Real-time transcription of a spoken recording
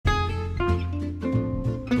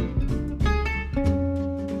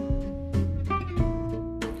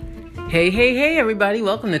Hey, everybody.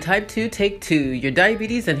 Welcome to Type 2 Take 2, your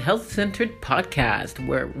diabetes and health-centered podcast,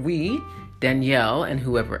 where we, Danielle, and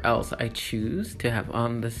whoever else I choose to have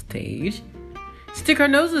on the stage, stick our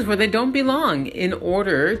noses where they don't belong in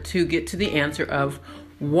order to get to the answer of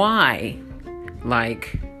why.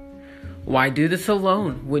 Like, why do this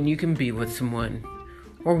alone when you can be with someone?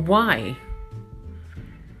 Or why?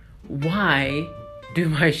 Why do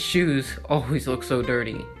my shoes always look so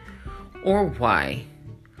dirty? Or why?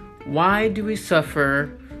 Why do we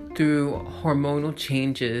suffer through hormonal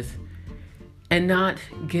changes and not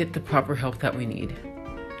get the proper help that we need?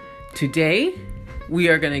 Today, we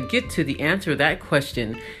are going to get to the answer to that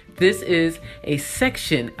question. This is a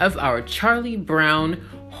section of our Charlie Brown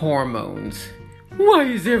hormones. Why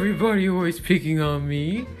is everybody always picking on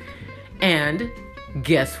me? And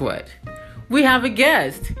guess what? We have a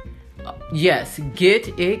guest. Yes,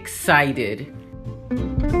 get excited.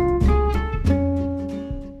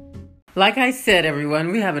 Like I said,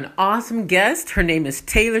 everyone, we have an awesome guest. Her name is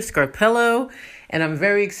Taylor Scarpello, and I'm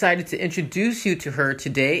very excited to introduce you to her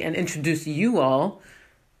today and introduce you all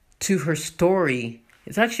to her story.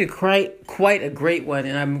 It's actually quite a great one,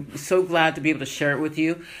 and I'm so glad to be able to share it with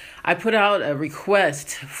you. I put out a request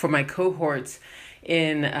for my cohorts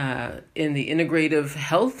in the integrative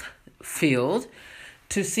health field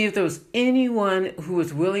to see if there was anyone who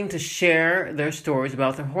was willing to share their stories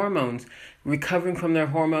about their hormones, recovering from their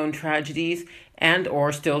hormone tragedies and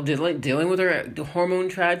or still dealing with their hormone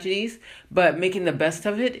tragedies, but making the best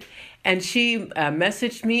of it. And she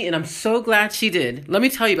messaged me, and I'm so glad she did. Let me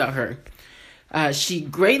tell you about her. She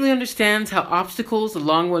greatly understands how obstacles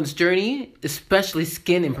along one's journey, especially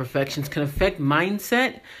skin imperfections, can affect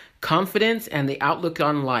mindset, confidence, and the outlook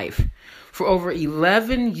on life. For over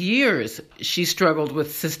 11 years, she struggled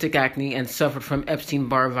with cystic acne and suffered from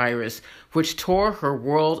Epstein-Barr virus, which tore her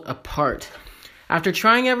world apart. After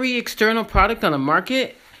trying every external product on the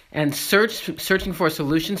market and searching for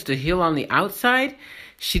solutions to heal on the outside,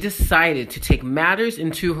 she decided to take matters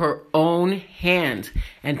into her own hands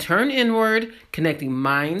and turn inward, connecting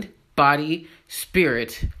mind, body,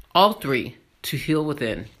 spirit, all three, to heal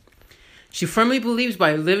within. She firmly believes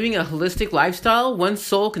by living a holistic lifestyle, one's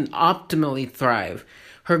soul can optimally thrive.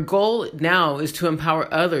 Her goal now is to empower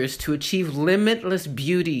others to achieve limitless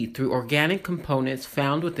beauty through organic components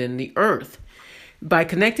found within the earth. By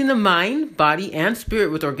connecting the mind, body, and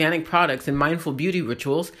spirit with organic products and mindful beauty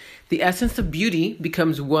rituals, the essence of beauty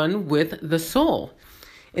becomes one with the soul.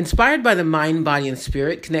 Inspired by the mind, body, and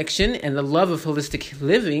spirit connection and the love of holistic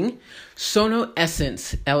living, Sono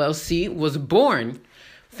Essence LLC was born.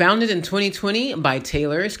 Founded in 2020 by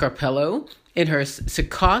Taylor Scarpello in her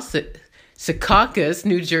Secaucus,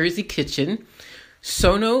 New Jersey kitchen.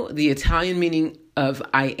 Sono, the Italian meaning of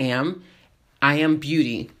I am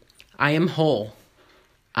beauty, I am whole,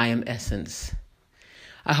 I am essence.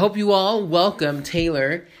 I hope you all welcome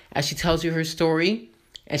Taylor as she tells you her story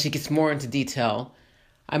and she gets more into detail.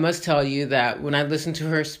 I must tell you that when I listened to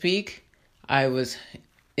her speak, I was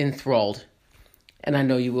enthralled, and I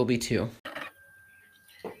know you will be too.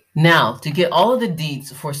 Now, to get all of the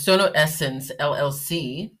deets for Sono Essence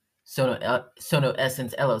LLC,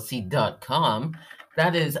 sonoessencellc.com,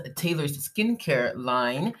 that is Taylor's skincare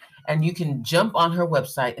line, and you can jump on her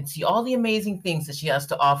website and see all the amazing things that she has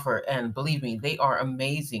to offer, and believe me, they are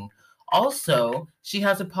amazing. Also, she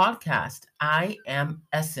has a podcast, I Am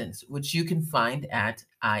Essence, which you can find at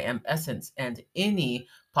I Am Essence and any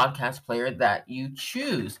podcast player that you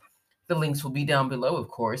choose. The links will be down below, of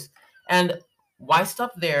course. And why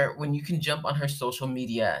stop there when you can jump on her social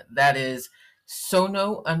media? That is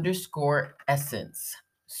Sono_Essence.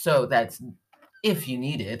 So that's, if you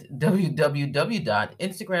need it,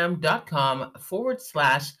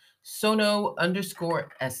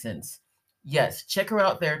 www.instagram.com/Sono_Essence. Yes, check her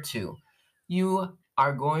out there too. You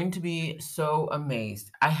are going to be so amazed.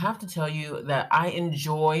 I have to tell you that I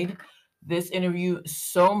enjoyed this interview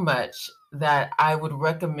so much that I would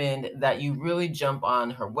recommend that you really jump on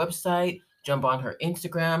her website, jump on her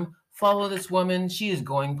Instagram, follow this woman. She is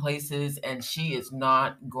going places, and she is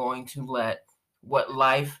not going to let what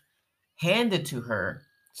life handed to her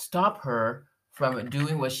stop her from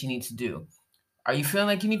doing what she needs to do. Are you feeling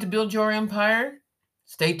like you need to build your empire?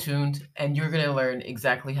 Stay tuned, and you're going to learn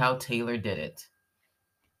exactly how Taylor did it.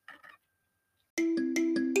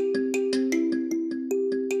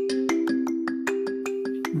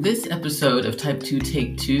 This episode of Type 2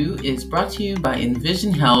 Take 2 is brought to you by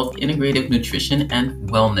Envision Health Integrative Nutrition and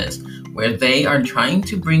Wellness, where they are trying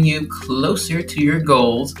to bring you closer to your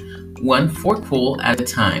goals, one forkful at a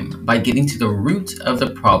time, by getting to the root of the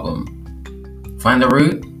problem. Find the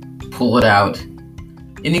root, pull it out.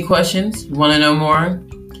 Any questions? You want to know more?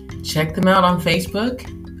 Check them out on Facebook.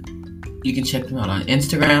 You can check them out on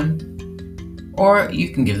Instagram. Or you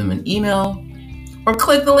can give them an email. Or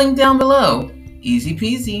click the link down below. Easy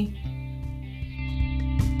peasy.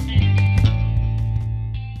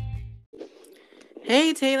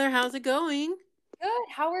 Hey Taylor, how's it going? Good.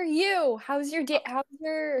 How are you? How's your day? How's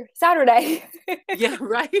your Saturday? Yeah,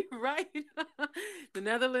 right. The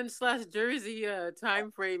Netherlands/Jersey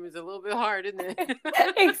time frame is a little bit hard, isn't it?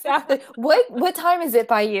 Exactly. What time is it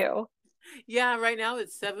by you? Yeah, right now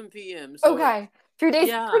it's 7 p.m. So Okay. Your day's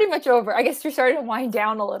yeah, pretty much over. I guess you're starting to wind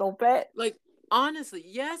down a little bit. like honestly,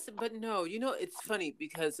 yes, but no. It's funny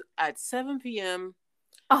because at 7 p.m.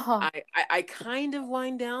 Uh-huh. I kind of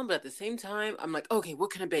wind down, but at the same time, I'm like, okay,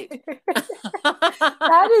 what can I bake?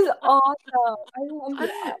 That is awesome. I love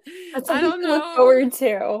that. That's I something don't to look know. forward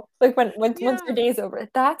to. Like once your Yeah. day's over.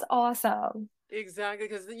 That's awesome. Exactly,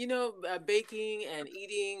 because baking and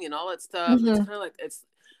eating and all that stuff. It's Mhm. kind of like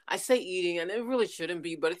I say eating, and it really shouldn't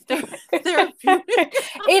be, but it's therapeutic.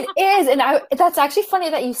 It is, and that's actually funny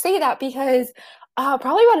that you say that because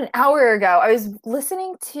probably about an hour ago, I was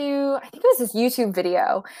listening to, I think it was this YouTube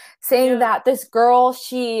video saying Yeah. that this girl,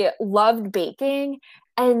 she loved baking,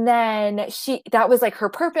 and then that was like her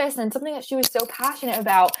purpose and something that she was so passionate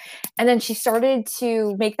about. And then she started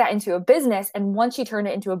to make that into a business. And once she turned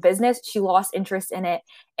it into a business, she lost interest in it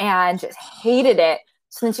and just hated it.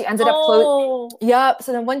 So then she ended up Oh, Yep.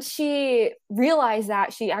 So then once she realized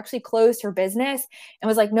that, she actually closed her business and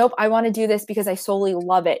was like, nope, I want to do this because I solely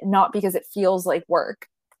love it, not because it feels like work.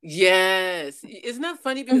 yes. Isn't that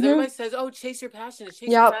funny? Because Mm-hmm. everybody says, "Oh, chase your passion, chase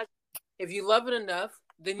your Yep. passion." If you love it enough,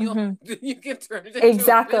 then Mm-hmm. then you can turn it into a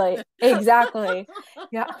Exactly. business. Exactly.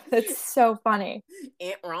 Yeah. That's so funny.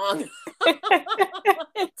 Ain't wrong.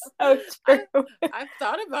 It's so I true. I've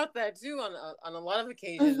thought about that too on a lot of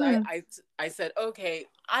occasions. Mm-hmm. I said, okay,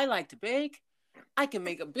 I like to bake. I can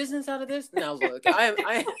make a business out of this. Now look,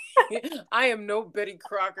 I I am no Betty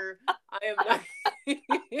Crocker. I am not.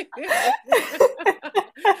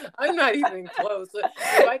 I'm not even close.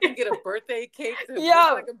 If I can get a birthday cake to look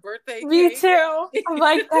Yeah, like a birthday me cake. too. I'm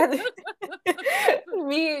like that.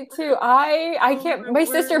 Me too. I Oh can't. my My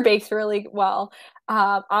sister word. bakes really well.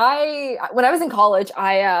 I when I was in college,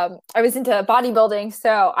 I was into bodybuilding,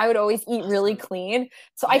 so I would always eat really Awesome. clean.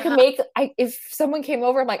 So I could Yeah. make. I If someone came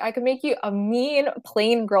over, I'm like, I could make you a mean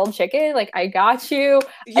plain grilled chicken. Like I got you.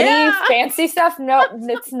 Any Yeah. fancy stuff? No,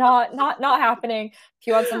 it's not happening. If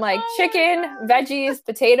you want some like Oh chicken, my veggies,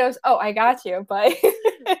 potatoes, oh, I got you. But God.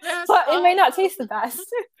 That's but it may not taste the awesome.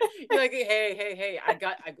 best. You're like, hey, I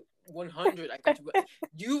 100. I got you.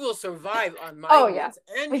 You will survive on my Oh yeah, means,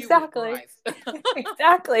 and you will exactly. thrive.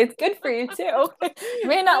 Exactly. It's good for you too. You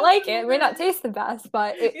may not Oh like it, my it may not word. taste the best,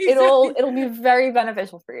 but Exactly. it'll be very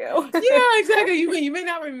beneficial for you. Yeah, exactly. You may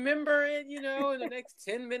not remember it, in the next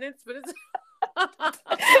 10 minutes, but it's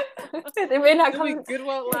It may not it'll be come good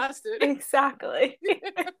while it lasted. exactly.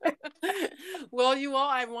 Well, you all,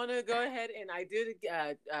 I want to go ahead and I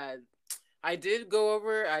did go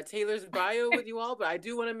over Taylor's bio with you all, but I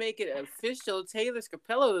do want to make it official. Taylor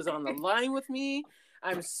Scarpello is on the line with me.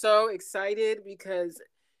 I'm so excited because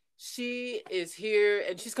she is here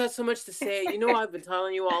and she's got so much to say. I've been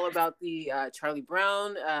telling you all about the Charlie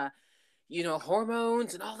Brown,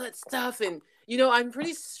 hormones and all that stuff. And, I'm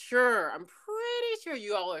pretty sure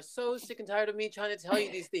you all are so sick and tired of me trying to tell you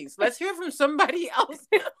these things. Let's hear from somebody else.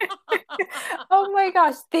 Oh my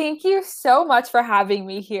gosh, thank you so much for having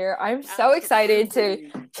me here. I'm so excited to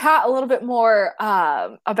Absolutely. chat a little bit more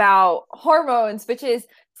about hormones, which is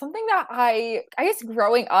something that I guess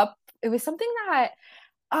growing up, it was something that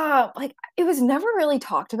like it was never really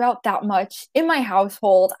talked about that much in my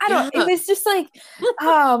household. I don't, it Yeah. was just like,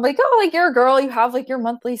 oh, like you're a girl, you have like your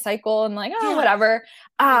monthly cycle and like, oh, Yeah. whatever.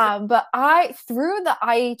 Exactly. But through the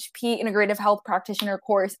IHP integrative health practitioner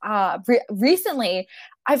course, recently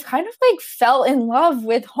I've kind of like fell in love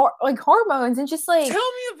with like hormones and just like Tell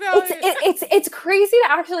me about it. it's crazy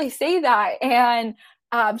to actually say that. And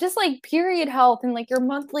just like period health and like your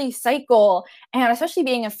monthly cycle, and especially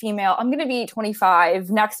being a female, I'm gonna be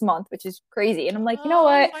 25 next month, which is crazy. And I'm like, you know Oh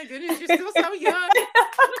what? my goodness, you're still so young.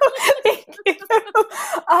 Thank you.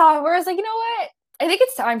 Whereas, like, you know what? I think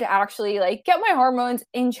it's time to actually like get my hormones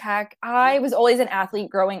in check. I Yeah. was always an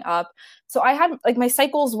athlete growing up, so I had like my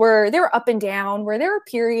cycles they were up and down. Where there were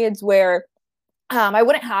periods where I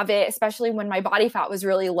wouldn't have it, especially when my body fat was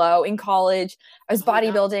really low in college. I was Oh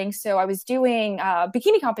yeah. bodybuilding, so I was doing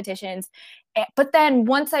bikini competitions. But then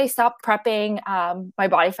once I stopped prepping, my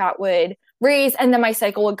body fat would raise, and then my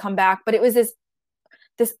cycle would come back. But it was this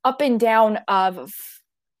up and down of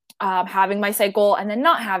having my cycle and then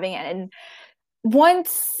not having it. And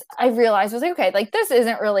once I realized, I was like, okay, like this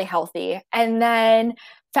isn't really healthy. And then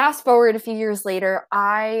fast forward a few years later,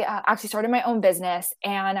 I actually started my own business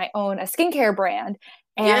and I own a skincare brand.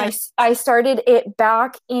 And Yeah. I started it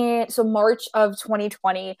back in so March of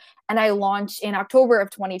 2020, and I launched in October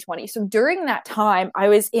of 2020. So during that time, I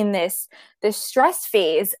was in this stress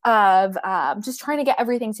phase of just trying to get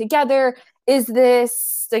everything together. Is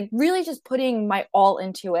this like really just putting my all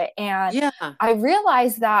into it? And Yeah. I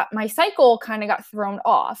realized that my cycle kind of got thrown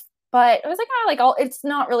off. But I was like, oh, like it's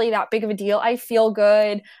not really that big of a deal. I feel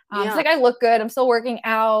good. It's Yeah. like I look good. I'm still working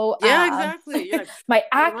out. Yeah, exactly. Yeah. My What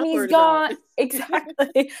am I acne's worried about? gone.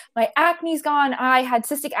 Exactly. My acne's gone. I had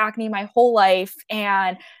cystic acne my whole life.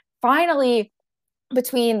 And finally,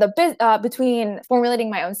 between formulating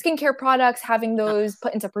my own skincare products, having those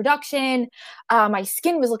put into production, my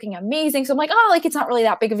skin was looking amazing. So I'm like, oh, like it's not really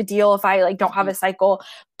that big of a deal if I like don't have Mhm. a cycle.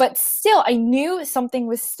 But still, I knew something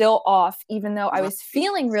was still off, even though I Right. was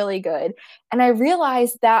feeling really good. And I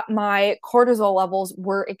realized that my cortisol levels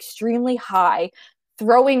were extremely high,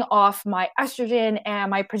 throwing off my estrogen and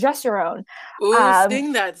my progesterone. Ooh, Um,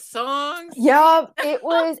 sing that song. Sing yeah, it. it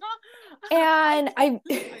was, I and can't. I,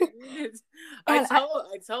 Oh my goodness. and I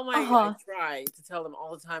uh-huh. try to tell them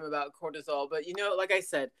all the time about cortisol, but like I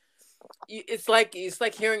said, it's like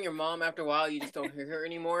hearing your mom after a while, you just don't hear her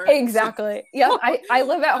anymore. So Exactly. Yep. I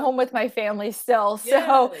live at home with my family still.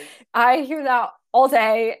 So yes. I hear that all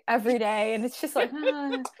day, every day. And it's just like,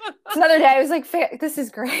 it's another day. I was like, this is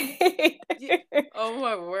great. Yeah. Oh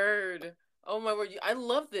my word. Oh my word. I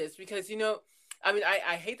love this because I mean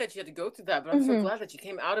I hate that you had to go through that, but I'm so Hmm. glad that you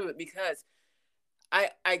came out of it because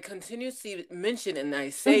I continuously mention and I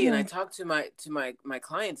say and I Hmm. talk to my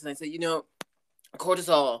clients and I say,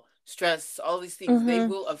 cortisol, stress, all these things, they Hmm.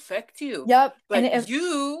 will affect you. Yep. And But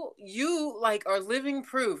you like are living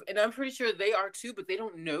proof, and I'm pretty sure they are too, but they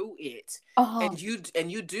don't know it. uh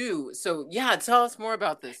And you do. So yeah, tell us more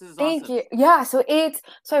about this. This is Thank awesome. you. Yeah. So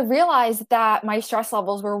I realized that my stress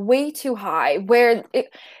levels were way too high, where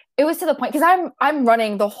it was to the point because I'm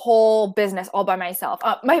running the whole business all by myself.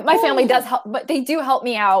 My family does Oh, help, but they do help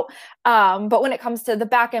me out. But when it comes to the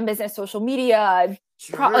back end business, social media,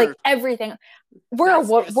 like sure. everything, That's we're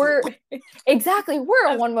stressful. exactly, we're a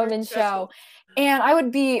That's one very woman show. stressful. And I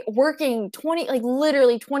would be working 20, like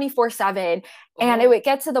literally 24/7. And it Oh, would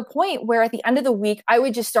get to the point where at the end of the week, I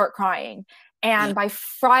would just start crying. yeah. And by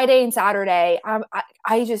Friday and Saturday,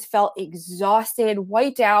 I just felt exhausted,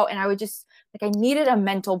 wiped out. And I would just like, I needed a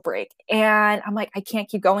mental break. And I'm like, I can't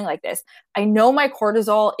keep going like this. I know my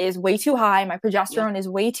cortisol is way too high, my Yeah. progesterone is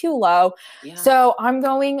way too low. Yeah. So I'm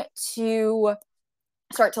going to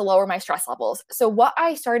start to lower my stress levels. So what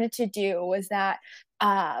I started to do was that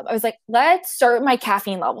I was like, let's start my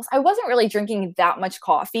caffeine levels. I wasn't really drinking that much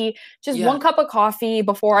coffee, just Yeah. one cup of coffee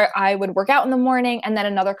before I would work out in the morning and then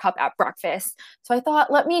another cup at breakfast. So I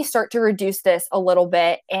thought, let me start to reduce this a little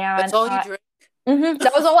bit. And That's all you drink.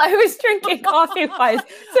 that was all I was drinking coffee wise.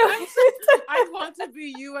 So I'm so, I want to be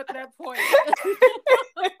you at that point.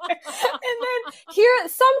 and then here,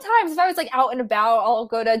 sometimes if I was like out and about, I'll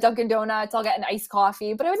go to Dunkin' Donuts, I'll get an iced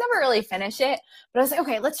coffee, but I would never really finish it. But I was like,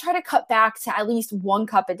 okay, let's try to cut back to at least one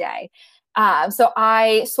cup a day. So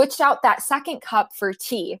I switched out that second cup for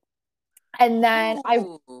tea. And then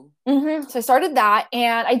Oh, so I started that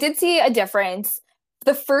and I did see a difference.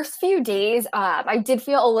 The first few days, I did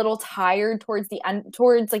feel a little tired towards the end,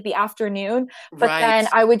 towards like the afternoon, but then right.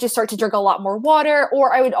 I would just start to drink a lot more water,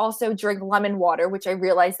 or I would also drink lemon water, which I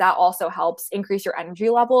realized that also helps increase your energy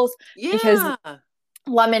levels because Yeah.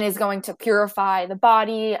 lemon is going to purify the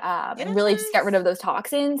body and really just get rid Yes. of those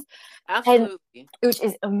toxins, and Absolutely. which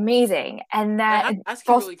is amazing. And And I have that to ask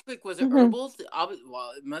you also, really quick, was it mhm. herbal?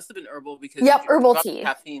 Well, it must have been herbal because if Yep, you're herbal about tea.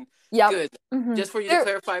 caffeine, Yep. good. Hmm. Just for you to There,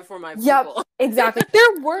 clarify for my Yep, people. exactly.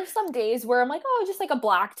 There were some days where I'm like, oh, just like a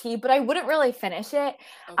black tea, but I wouldn't really finish it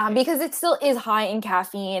Okay. because it still is high in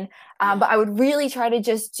caffeine. Yeah. But I would really try to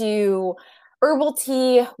just do herbal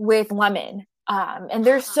tea with lemon. And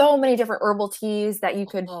there's so many different herbal teas that you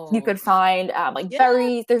Oh, could find, like yeah.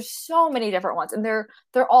 berries. There's so many different ones, and they're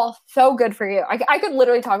all so good for you. I could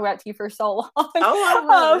literally talk about tea for so long. Oh, I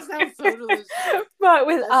will. um, That sounds so delicious. but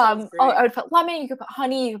with That sounds I great. would put lemon, you could put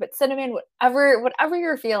honey, you could put cinnamon, whatever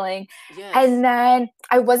you're feeling. Yes. And then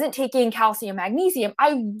I wasn't taking calcium magnesium.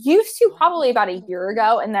 I used to probably about a year Oh.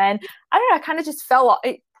 ago, and then Yeah, I don't know, I kind of just fell off.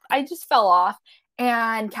 I just fell off.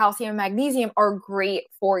 And calcium and magnesium are great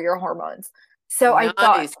for your hormones. So I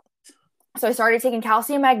thought, nice. so I started taking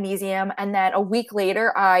calcium magnesium, and then a week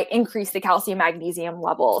later, I increased the calcium magnesium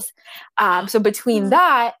levels. So between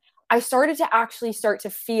that, I started to actually start to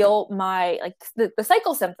feel my like the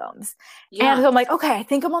cycle symptoms. And Yeah. so I'm like, okay, I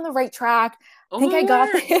think I'm on the right track. I Oh think my I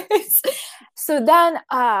got word. this. So then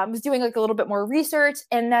I was doing like a little bit more research.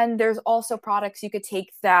 And then there's also products you could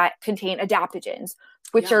take that contain adaptogens,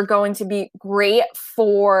 which Yeah. are going to be great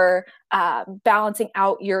for balancing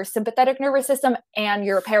out your sympathetic nervous system and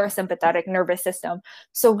your parasympathetic nervous system.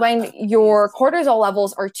 So when Jeez. your cortisol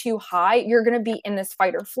levels are too high, you're going to be in this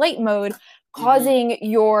fight or flight mode, Mm-hmm. causing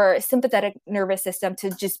your sympathetic nervous system to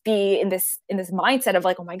just be in this mindset of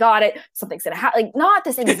like, oh my god, something's gonna happen, like not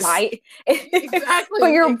this anxiety. But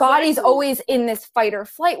Exactly. your body's Exactly. always in this fight or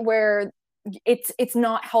flight where it's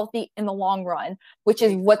not healthy in the long run, which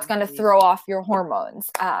is what's going to Exactly. throw off your hormones,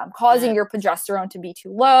 causing That your progesterone to be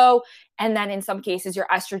too low, and then in some cases your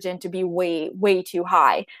estrogen to be way too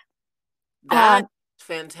high. that's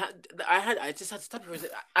fantastic. I just had to stop here.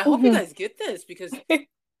 I hope you Mhm. guys get this because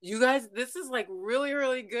you guys, this is like really,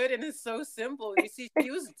 really good and it's so simple. You see,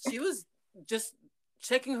 she was just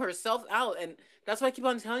checking herself out, and that's why I keep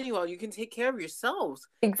on telling you all you can take care of yourselves,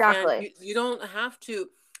 and Exactly. you don't have to.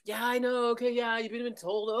 Yeah, I know. Okay, yeah, you've been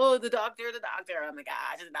told, oh, the doctor, the doctor. Oh my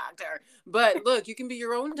gosh, the doctor. But look, you can be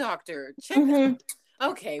your own doctor. Check. Hmm.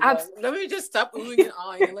 Okay, well, let me just stop oohing and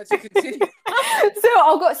ahhing and let you continue. So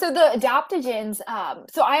I'll go. So the adaptogens.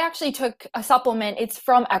 So I actually took a supplement. It's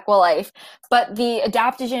from Equilife, but the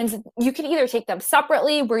adaptogens you can either take them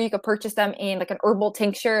separately, where you could purchase them in like an herbal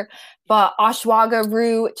tincture. But ashwagandha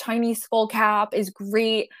root, Chinese skullcap is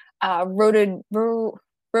great. Rhoda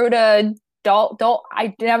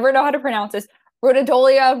I never know how to pronounce this.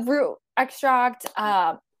 Rhododolia root extract.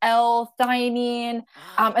 L-theanine,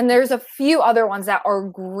 Ah, and there's a few other ones that are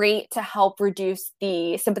great to help reduce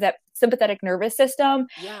the sympathetic nervous system,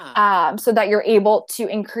 yeah, so that you're able to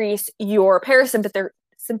increase your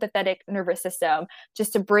sympathetic nervous system,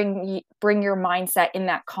 just to bring your mindset in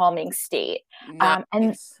that calming state. And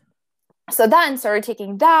nice. so then started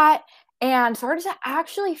taking that and started to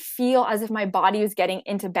actually feel as if my body was getting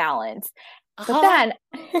into balance. But Uh-huh. then,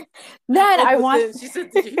 then Oh, I but want then she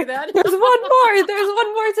said, "Did you hear that?" there's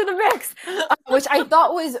one more to the mix, which I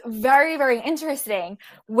thought was very interesting.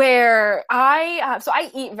 Where so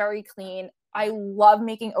I eat very clean. I love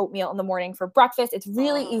making oatmeal in the morning for breakfast. It's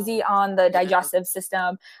really easy Oh, on the yes. digestive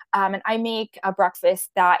system. And I make a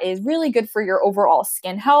breakfast that is really good for your overall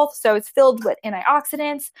skin health. So it's filled with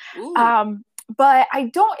antioxidants. Ooh, Um, but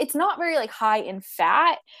it's not very like high in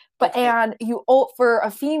fat. But okay. and for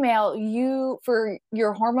a female, for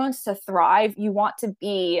your hormones to thrive,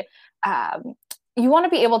 um, you want to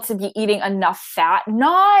be able to be eating enough fat,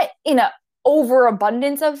 not in a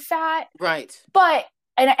overabundance of fat, Right. but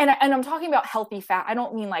and I'm talking about healthy fat. I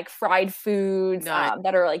don't mean like fried foods Nice.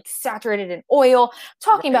 that are like saturated in oil. I'm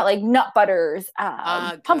talking about Right. like nut butters,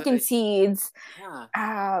 Ah, pumpkin good. seeds, Yeah.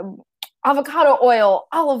 um, avocado oil,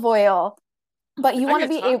 olive oil. But Now you're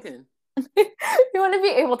talking. you want to be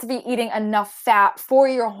able to be eating enough fat for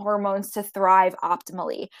your hormones to thrive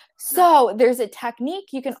optimally. Nice. So there's a technique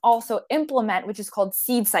you can also implement, which is called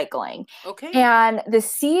seed cycling. Okay. And the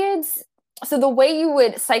seeds, so the way you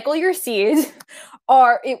would cycle your seeds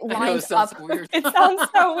are it I know it lines sounds up. so weird. It sounds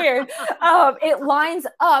so weird. It lines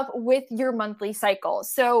up with your monthly cycle.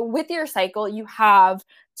 So with your cycle, you have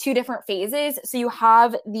two different phases. So you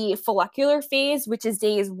have the follicular phase, which is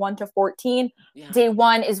days 1 to 14. Yeah. Day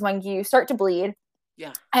 1 is when you start to bleed.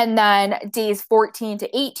 Yeah. And then days 14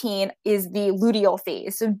 to 18 is the luteal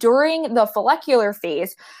phase. So during the follicular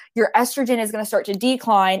phase, your estrogen is going to start to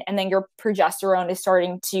decline, and then your progesterone is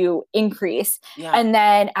starting to increase. Yeah. And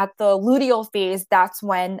then at the luteal phase, that's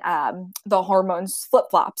when the hormones flip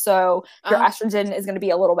flop. So your Oh, estrogen is going to be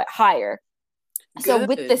a little bit higher. So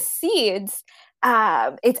with the good. seeds,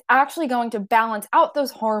 it's actually going to balance out those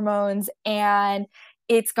hormones, and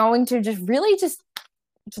it's going to just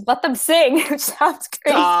let them sing, which sounds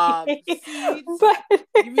Stop. crazy. Seeds. But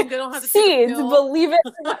You mean they don't have to take a seeds, pill? believe it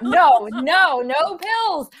or not. No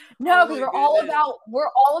pills. No, Oh because my goodness. we're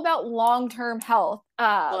all about long-term health,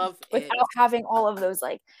 Love without it. having all of those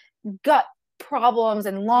like gut problems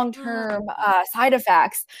and Yeah. long-term side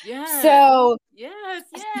effects. Yes. So Yes.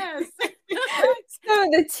 Yes. so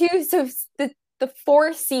the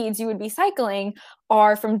four seeds you would be cycling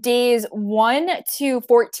are from days 1 to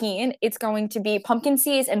 14. It's going to be pumpkin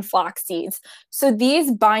seeds and flax seeds. So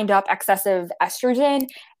these bind up excessive estrogen,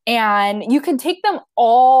 and you can take them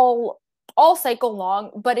all cycle long,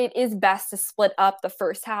 but it is best to split up the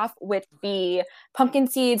first half with the pumpkin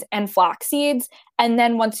seeds and flax seeds. And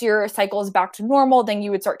then once your cycle is back to normal, then you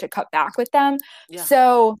would start to cut back with them. Yeah.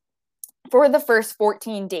 So for the first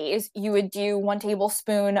 14 days, you would do 1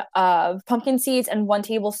 tablespoon of pumpkin seeds and 1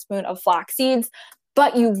 tablespoon of flax seeds.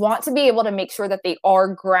 but you want to be able to make sure that they are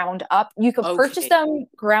ground up. You can purchase Okay. them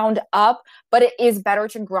ground up, but it is better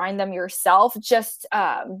to grind them yourself. Just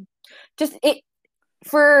it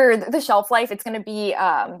for the shelf life, it's going to be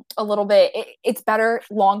a little bit. It's better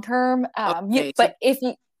long term. Okay. So But if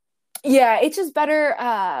you, yeah, it's just better.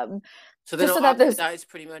 so they Just don't so that there's oxidize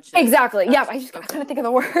pretty much. exactly. Yeah, Gotcha. I Okay. couldn't think of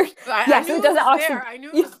the word. I Yeah, so knew it it doesn't was oxidate. there. I knew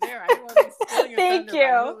it was there. I wasn't stealing your Thank thunder, but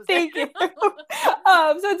I knew it you. was there. Thank you.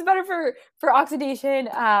 So it's better for oxidation.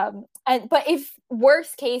 And but if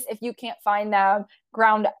worst case, if you can't find them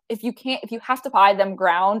ground, if you have to buy them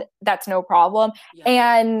ground, that's no problem. Yeah.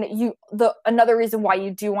 And the another reason why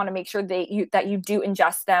you do want to make sure that you do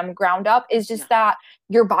ingest them ground up is Yeah. just that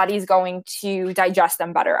your body's going to digest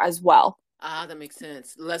them better as well. Ah, that makes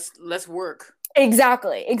sense. Less work.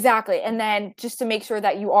 Exactly. And then just to make sure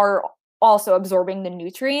that you are also absorbing the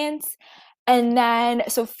nutrients. And then,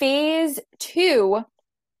 so phase 2,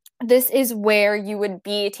 this is where you would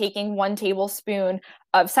be taking 1 tablespoon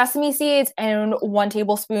of sesame seeds and 1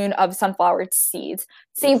 tablespoon of sunflower seeds.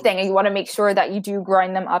 Same thing. And you want to make sure that you do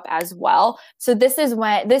grind them up as well. So this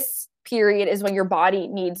period is when your body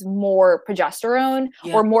needs more progesterone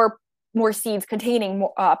Yeah. or more seeds containing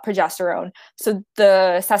progesterone. So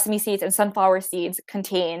the sesame seeds and sunflower seeds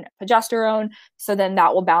contain progesterone. So then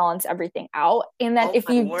that will balance everything out. And then Oh if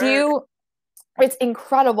my you word. do, it's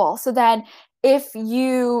incredible. So then if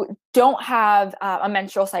you don't have a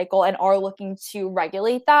menstrual cycle and are looking to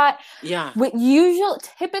regulate that, Yeah.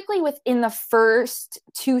 typically within the first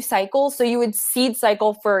 2 cycles, so you would seed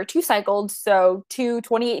cycle for 2 cycles, so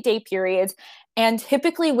 28-day periods, and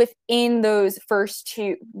typically within those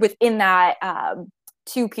within that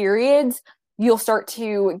 2 periods, you'll start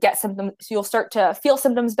to get symptoms. You'll start to feel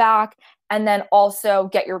symptoms back, and then also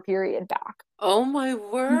get your period back. Oh my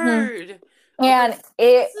Mm-hmm. word. And Okay.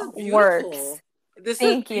 it This is beautiful. works. This is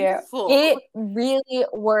Thank you. beautiful. It really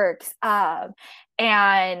works.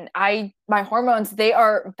 And my hormones, they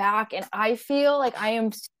are back, and I feel like I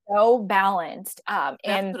am so balanced. That's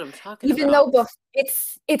And what I'm talking even about. though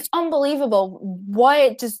it's unbelievable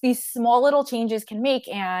what just these small little changes can make.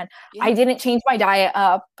 And Yeah. I didn't change my diet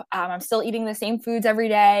up. I'm still eating the same foods every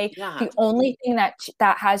day. Yeah. The only thing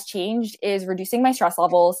that has changed is reducing my stress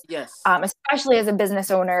levels, Yes. especially as a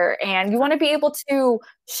business owner. And you want to be able to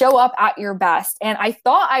show up at your best. And I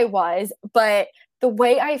thought I was, but the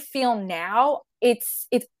way I feel now, it's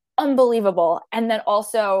unbelievable. And then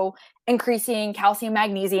also increasing calcium,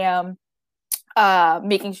 magnesium,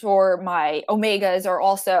 making sure my omegas are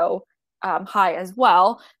also high as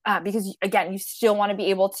well, because again, you still want to be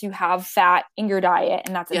able to have fat in your diet,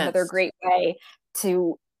 and that's another Yes. great way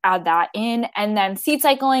to add that in. And then seed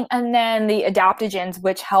cycling, and then the adaptogens,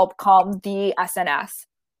 which help calm the SNS.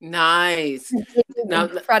 Nice. It's Now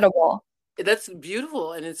incredible. that's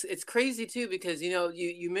beautiful, and it's crazy too, because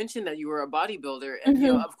you mentioned that you were a bodybuilder, and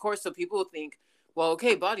Mm-hmm. of course, so people think, well,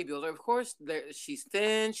 okay, bodybuilder, of course, she's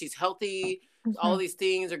thin, she's healthy, all Mm-hmm. these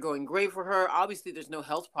things are going great for her. Obviously, there's no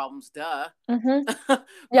health problems, duh. Mm-hmm. But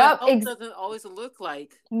Yep. health doesn't always look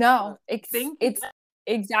like No, thinking. it's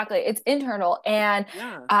exactly, it's internal. And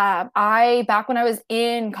Yeah. I back when I was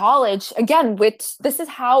in college, again, which this is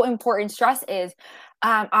how important stress is.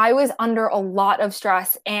 I was under a lot of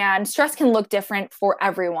stress, and stress can look different for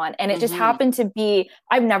everyone. And it just Mm-hmm. happened to be,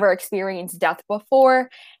 I've never experienced death before.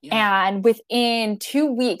 Yeah. And within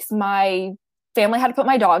 2 weeks, my family had to put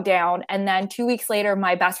my dog down. And then 2 weeks later,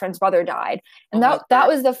 my best friend's brother died. And that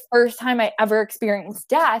was the first time I ever experienced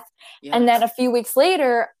death. Yeah. And then a few weeks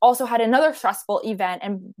later, also had another stressful event.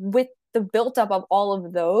 And with the buildup of all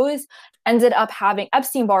of those, ended up having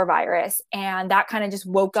Epstein-Barr virus. And that kind of just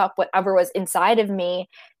woke up whatever was inside of me,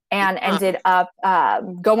 and Yeah. ended up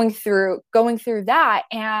going through that.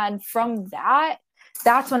 And from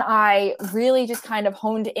that's when I really just kind of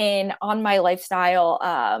honed in on my lifestyle.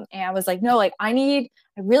 And I was like, no, like I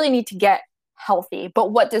really need to get healthy.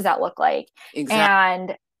 But what does that look like? Exactly.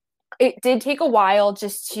 And it did take a while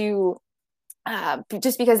just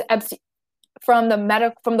because from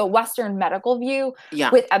the Western medical view, Yeah.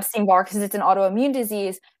 with Epstein-Barr, because it's an autoimmune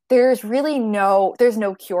disease, there's no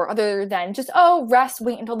cure other than just, rest,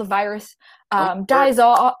 wait until the virus dies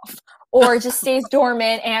off, or just stays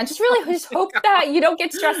dormant, and just really just hope that you don't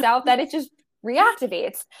get stressed out, that it just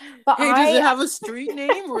reactivates. But Hey, does it have a street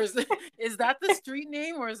name, or is that the street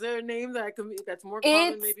name, or is there a name that's more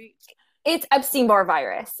common maybe? It's Epstein-Barr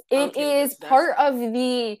virus. It is part of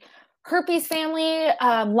the herpes family,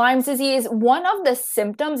 Lyme's disease. One of the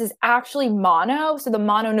symptoms is actually mono. So the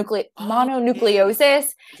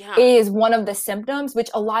mononucleosis is one of the symptoms, which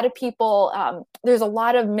a lot of people, there's a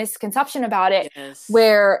lot of misconception about it, Yes.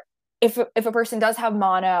 where if a person does have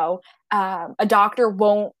mono, a doctor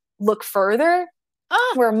won't look further,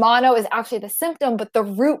 Ah, where mono is actually the symptom, but the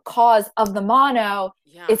root cause of the mono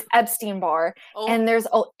yeah. is Epstein-Barr. Oh, And there's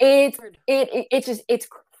a Lord. it's just it's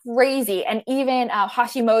crazy. And even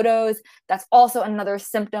Hashimoto's, that's also another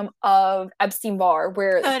symptom of Epstein-Barr,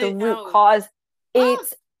 where Cut the it root out. cause, Ah,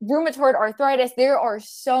 it's rheumatoid arthritis. There are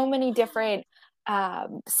so many different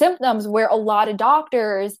symptoms where a lot of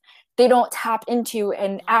doctors, they don't tap into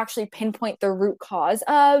and actually pinpoint the root cause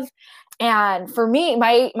of. And for me,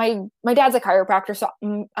 my dad's a chiropractor, so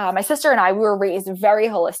my sister and I, we were raised very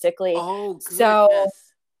holistically. oh, good. So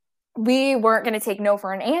Yes. we weren't going to take no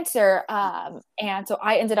for an answer. And so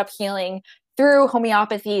I ended up healing through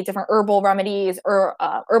homeopathy, different herbal remedies, or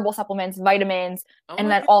herbal supplements, vitamins, Oh and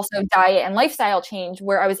my then God. also diet and lifestyle change,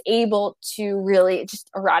 where I was able to really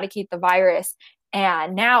just eradicate the virus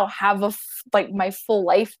and now have like my full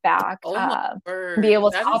life back, Oh my be word.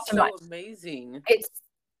 able to That is optimize. so amazing. It's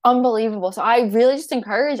unbelievable. So I really just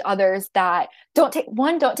encourage others that don't take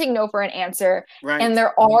no for an answer. And Right.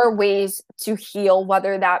 there are ways to heal,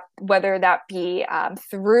 whether that be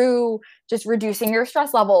through just reducing your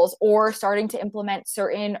stress levels, or starting to implement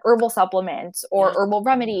certain herbal supplements or Yeah. herbal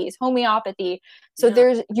remedies, homeopathy. So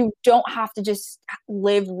Yeah. you don't have to just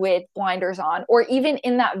live with blinders on, or even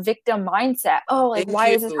in that victim mindset. Oh, like, Thank why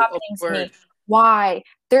you. is this Oh, happening to me? word. Why?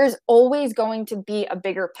 There's always going to be a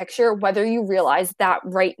bigger picture, whether you realize that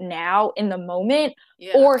right now in the moment,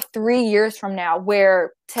 Yeah. or 3 years from now,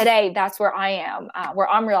 where today that's where I am, where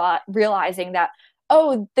I'm realizing that,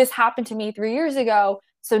 oh, this happened to me 3 years ago.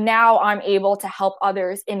 So now I'm able to help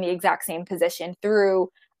others in the exact same position through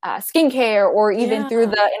skincare, or even through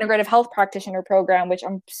Yeah. the integrative health practitioner program, which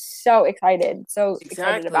I'm so excited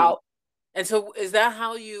Exactly. about. And so is that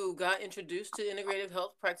how you got introduced to integrative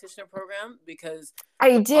health practitioner program? Because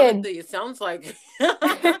I did. honestly, it sounds like you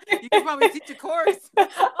could probably teach a course.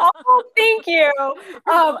 Oh, thank you. You're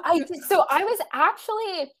welcome. So I was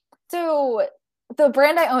actually, so the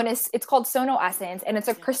brand I own is, it's called Sono Essence, and it's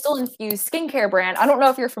a crystal Yes. infused skincare brand. I don't know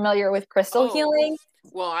if you're familiar with crystal Oh, healing.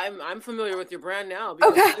 well, I'm familiar with your brand now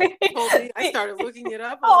because once Okay. you told me, I started looking it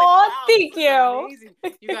up. I was like, Oh, wow, this thank looks you.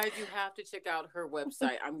 amazing. You guys, you have to check out her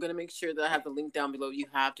website. I'm gonna make sure that I have the link down below. You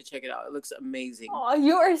have to check it out. It looks amazing. Oh,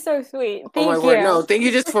 you are so sweet. Oh my Thank word. you. No, thank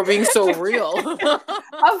you just for being so real.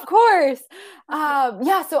 Of course.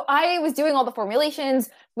 Yeah, so I was doing all the formulations,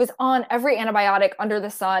 was on every antibiotic under the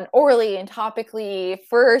sun, orally and topically,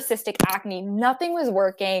 for cystic acne. Nothing was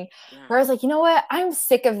working. Yeah. Where I was like, you know what? I'm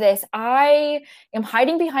sick of this. I am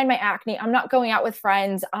hiding behind my acne. I'm not going out with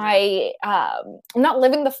friends. Yeah. I'm not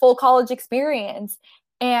living the full college experience.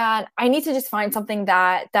 And I need to just find something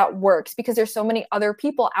that works, because there's so many other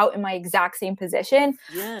people out in my exact same position.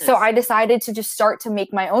 So Yes. I decided to just start to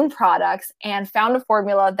make my own products, and found a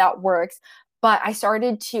formula that works. But I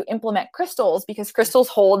started to implement crystals, because crystals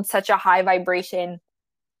hold such a high vibration,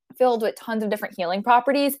 filled with tons of different healing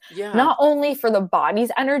properties, Yeah. not only for the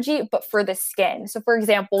body's energy, but for the skin. So, for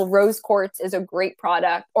example, rose quartz is a great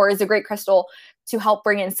product, or is a great crystal to help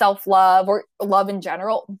bring in self love, or love in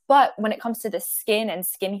general. But when it comes to the skin and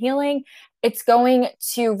skin healing, it's going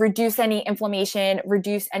to reduce any inflammation,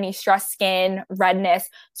 reduce any stress skin, redness.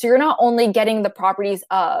 So, you're not only getting the properties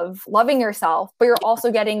of loving yourself, but you're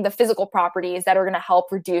also getting the physical properties that are going to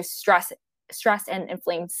help reduce stress and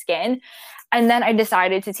inflamed skin. And then I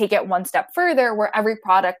decided to take it one step further, where every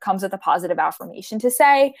product comes with a positive affirmation to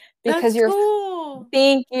say, because That's your cool.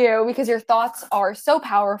 thank you, because your thoughts are so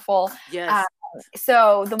powerful. Um, Yes.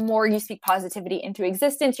 so the more you speak positivity into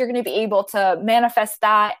existence, you're going to be able to manifest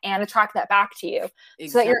that and attract that back to you, so that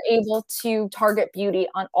Exactly. you're able to target beauty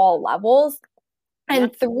on all levels. Yeah.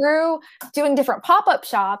 And through doing different pop-up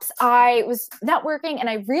shops, I was networking, and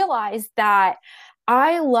I realized that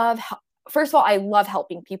I love, first of all, I love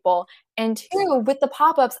helping people. And two, with the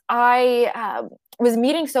pop-ups, I was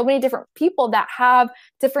meeting so many different people that have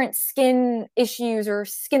different skin issues or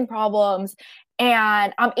skin problems.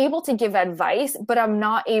 And I'm able to give advice, but I'm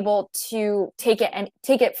not able to take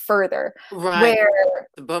it further. Right. Where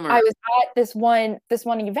The I bummer. was at this one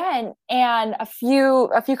event, and a few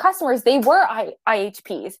customers, they were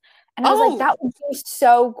IHPs, and I was like, Oh. that would be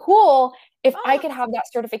so cool if I Ah, could have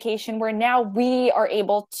that certification, where now we are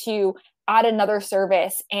able to add another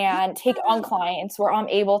service and take on yeah. clients, where I'm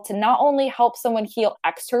able to not only help someone heal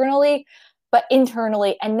externally, but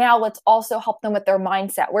internally. And now let's also help them with their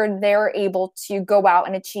mindset, where they're able to go out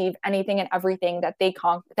and achieve anything and everything that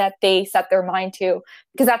they set their mind to.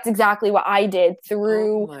 Because that's exactly what I did Oh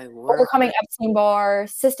through my word. overcoming Epstein-Barr,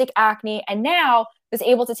 cystic acne, and now was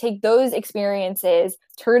able to take those experiences,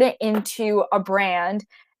 turn it into a brand,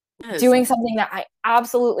 Yes, doing something that I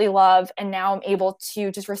absolutely love, and now I'm able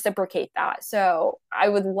to just reciprocate that. So I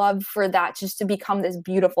would love for that just to become this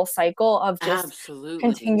beautiful cycle of just absolutely.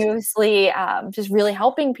 continuously just really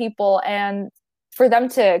helping people, and for them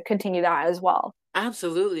to continue that as well.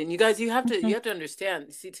 Absolutely. And you guys, Mhm. you have to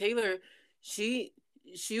understand. See, Taylor, she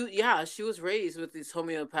yeah, she was raised with this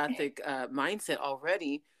homeopathic mindset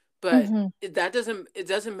already, but Mhm. it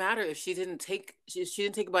doesn't matter if she didn't take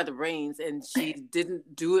it by the reins and she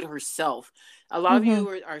didn't do it herself. A lot of Mhm.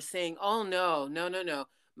 you are saying, "Oh no, no, no, no.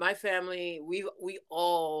 My family, we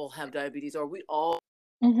all have diabetes or we all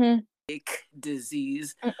Mhm.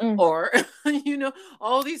 disease Mm-mm. or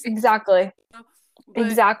all these Exactly. but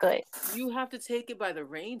Exactly. you have to take it by the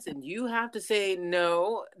reins and you have to say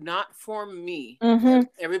no, not for me. Mhm.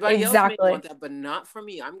 Everybody else may Exactly. want that, but not for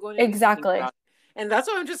me. I'm going to do something Exactly. about it. And that's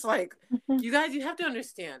why I'm just like, Mhm. you guys, you have to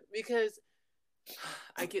understand because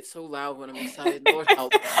I get so loud when I'm excited. Lord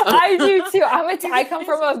help. I do too. I come Because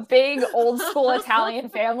from a big old school Italian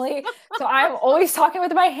family, so I'm always talking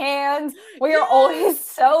with my hands. We are yes, always you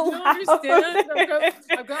so don't loud. understand.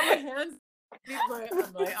 I've got my hands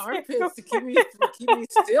underneath my armpits to keep me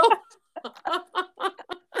still.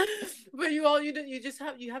 But you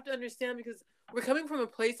have to understand because we're coming from a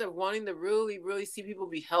place of wanting to really really see people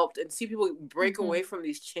be helped and see people break Mhm. away from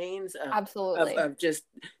these chains Absolutely. of just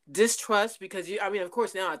distrust because I mean of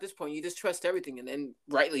course now at this point you distrust everything and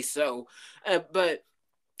rightly so, but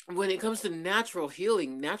when it comes to natural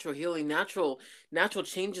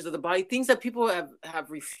changes of the body, things that people have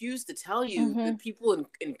refused to tell you, the Mhm. people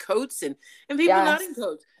in coats and people not Yes. in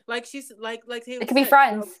coats, like It Taylor could be said,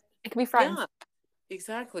 friends. It could be friends. yeah,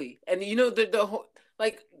 exactly. And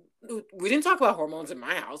like we didn't talk about hormones in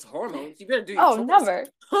my house. Hormones, you better do your Oh, chores. never.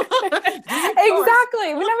 Do your chores.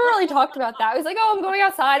 Exactly. We never really talked about that. I was like, oh, I'm going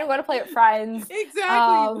outside. I'm going to play with friends.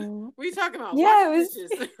 Exactly. Um, We talking about yeah, washing it was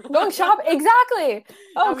dishes. going shop. Exactly.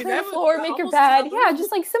 Oh, I mean clear the that was floor, make your almost bed. toddler. Yeah,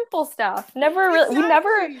 just like simple stuff. Never really, we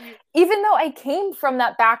never, Exactly. even though I came from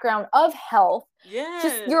that background of health,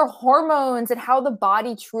 just Yes. your hormones and how the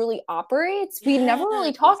body truly operates, we never really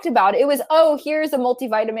Yes. talked about it. It was, oh, here's a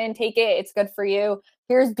multivitamin, take it, it's good for you.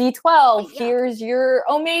 Here's B12, Yeah. here's your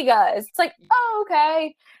omegas. It's like, oh,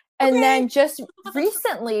 okay. And Okay. then just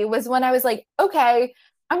recently was when I was like, okay,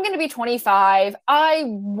 I'm going to be 25. I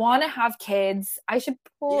want to have kids. I Yes.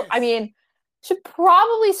 mean, should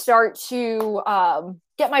probably start to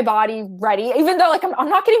get my body ready, even though like I'm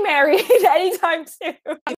not getting married anytime soon.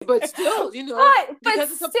 But still, But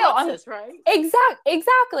because it's a still, process, right?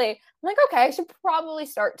 exactly. I'm like, okay, I should probably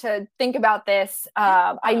start to think about this.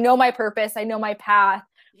 Yeah. I know my purpose. I know my path.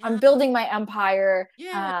 I'm Yeah. building my empire.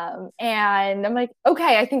 Yeah. And I'm like,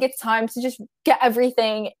 okay, I think it's time to just get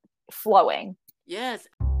everything flowing. Yes.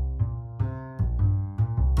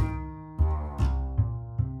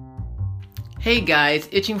 Hey guys,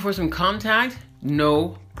 itching for some contact?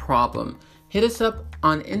 No problem. Hit us up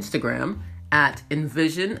on Instagram at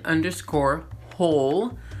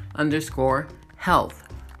envision_whole_health.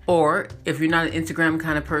 Or if you're not an Instagram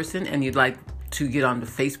kind of person and you'd like to get onto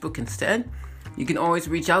Facebook instead, you can always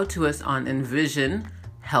reach out to us on Envision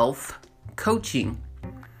Health Coaching.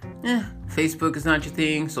 Facebook is not your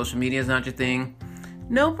thing, social media is not your thing.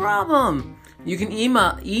 No problem. You can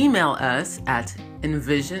email us at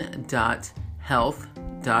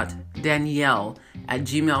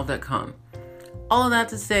envision.health.danielle@gmail.com. All of that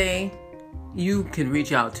to say, you can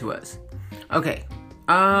reach out to us. Okay,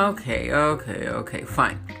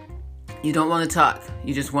 fine. You don't want to talk,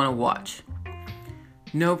 you just want to watch.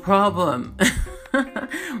 No problem.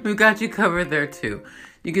 We've got you covered there too.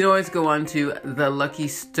 You can always go on to The Lucky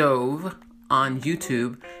Stove on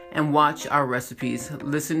YouTube and watch our recipes,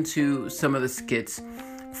 listen to some of the skits,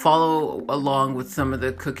 follow along with some of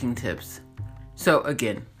the cooking tips. So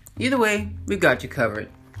again, either way, we've got you covered.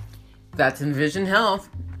 That's Envision Health.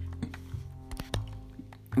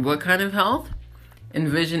 What kind of health?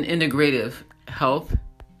 Envision integrative health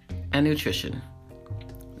and nutrition.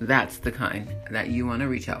 That's the kind that you want to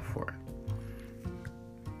reach out for.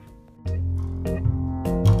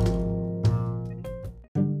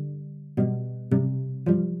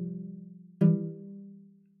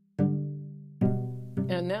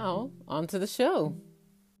 And now, on to the show.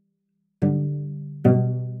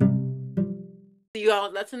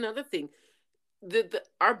 Y'all, that's another thing.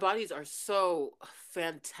 Our bodies are so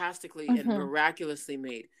fantastically and Mm-hmm. miraculously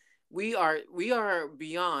made. We are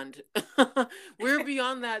beyond we're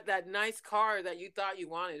beyond that nice car that you thought you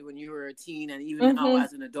wanted when you were a teen and even now Mm-hmm.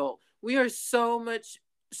 as an adult. We are so much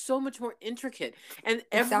more intricate and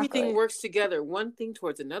everything Exactly. works together, one thing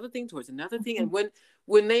towards another thing, and Mm-hmm.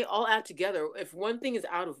 when they all add together, if one thing is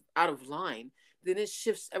out of line, then it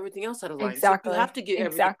shifts everything else out of line. So you have Exactly. to get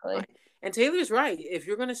everything in line. Exactly. And Taylor's right. If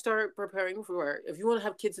you're going to start preparing for, if you want to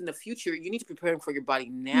have kids in the future, you need to prepare for your body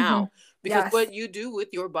Mm-hmm. now, because Yes. what you do with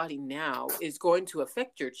your body now is going to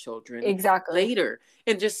affect your children Exactly. later.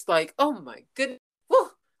 And just like, oh my goodness,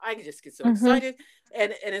 whew, I just get so Mm-hmm. excited.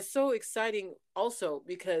 And it's so exciting also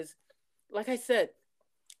because, like I said,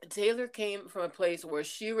 Taylor came from a place where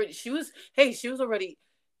she was already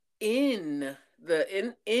in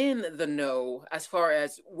the know as far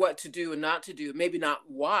as what to do and not to do. Maybe not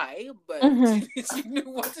why, but Mm-hmm. she knew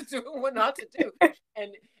what to do and what not to do.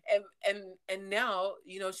 And now,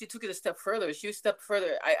 she took it a step further. She stepped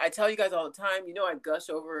further. I tell you guys all the time, I gush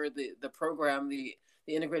over the program, the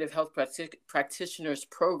Integrative Health Practitioners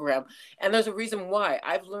Program. And there's a reason why.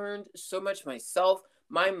 I've learned so much myself.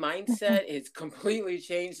 My mindset is completely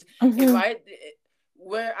changed. Mm-hmm.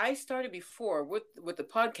 Where I started before with the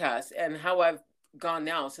podcast and how I've gone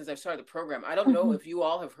now since I've started the program, I don't know if you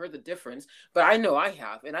all have heard the difference, but I know I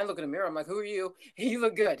have. And I look in the mirror, I'm like, who are you? You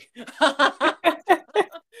look good.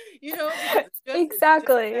 Exactly. It's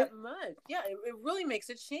that much. Yeah, it really makes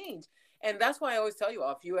a change. And that's why I always tell you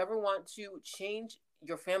all, if you ever want to change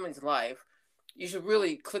your family's life, you should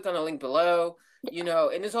really click on the link below,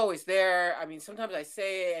 and it's always there. I mean, sometimes I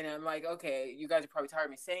say it and I'm like, okay, you guys are probably tired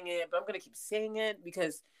of me saying it, but I'm going to keep saying it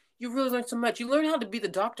because you really learn so much. You learn how to be the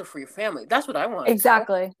doctor for your family. That's what I want.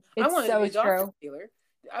 Exactly. I wanted to so be a doctor, true. Taylor.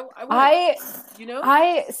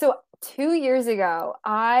 So 2 years ago,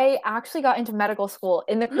 I actually got into medical school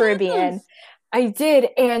in the Caribbean. Yes. I did.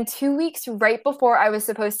 And 2 weeks right before I was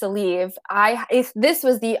supposed to leave, this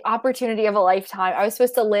was the opportunity of a lifetime. I was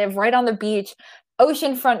supposed to live right on the beach,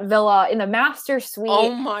 oceanfront villa in the master suite.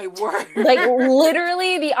 Oh my word. Like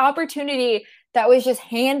literally the opportunity that was just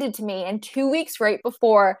handed to me. And 2 weeks right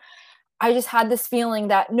before, I just had this feeling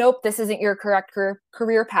that, nope, this isn't your correct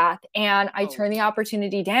career path. And I turned the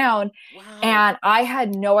opportunity down. Wow. And I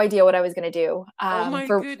had no idea what I was going to do.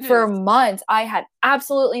 Goodness. For months, I had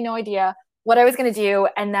absolutely no idea what I was going to do.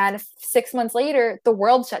 And then 6 months later, the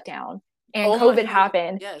world shut down and COVID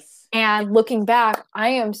happened. Yes. And looking back, I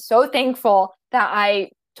am so thankful that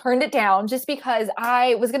I turned it down, just because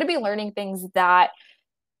I was going to be learning things that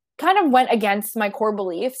kind of went against my core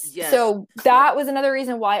beliefs. Yes. So that was another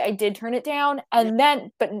reason why I did turn it down. And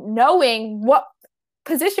then, but knowing what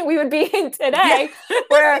position we would be in today,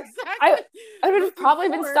 where exactly. I would have probably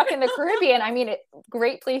been stuck in the Caribbean. I mean,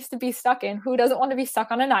 great place to be stuck in. Who doesn't want to be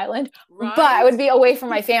stuck on an island? Right. But I would be away from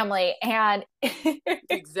my family. And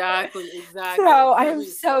exactly. So I am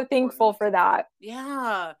so thankful for that.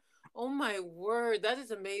 Yeah. Oh my word. That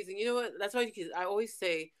is amazing. You know what? That's why I always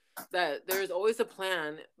say that there's always a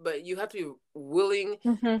plan, but you have to be willing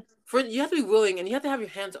you have to be willing, and you have to have your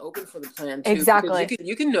hands open for the plan too. Exactly.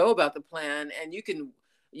 You can know about the plan, and you can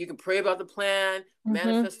pray about the plan,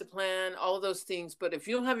 manifest the plan, all of those things. But if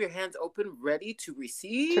you don't have your hands open, ready to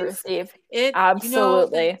receive it,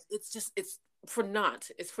 absolutely, it's for naught.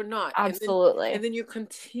 It's for naught. Absolutely. And then you're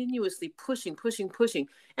continuously pushing,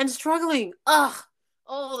 and struggling. Oh,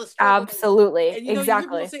 the struggle. Absolutely. And,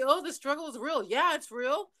 exactly. You say, "Oh, the struggle is real." Yeah, it's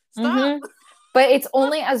real. Stop. But it's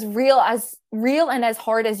only as real and as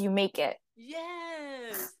hard as you make it.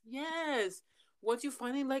 Yes. Once you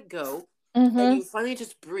finally let go, and you finally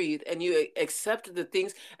just breathe, and you accept the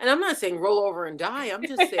things. And I'm not saying roll over and die. I'm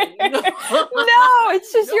just saying, no,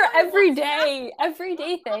 it's just your everyday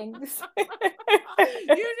things. Okay,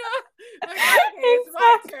 it's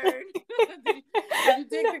my turn. Did you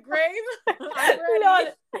dig the grave? I'm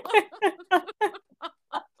ready.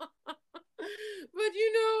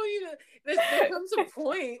 But there comes a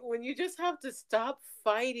point when you just have to stop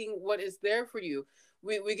fighting what is there for you.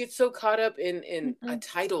 We get so caught up in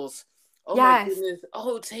titles. Oh my goodness.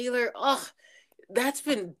 Oh, Taylor. Oh, that's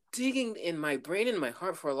been digging in my brain and my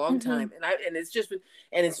heart for a long time. And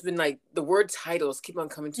it's been like the word titles keep on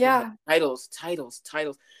coming to me. Titles.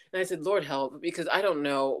 And I said, Lord help, because I don't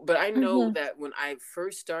know, but I know that when I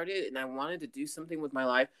first started and I wanted to do something with my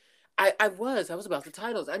life, I was about the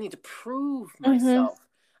titles. I need to prove myself.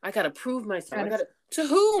 I got to prove myself. To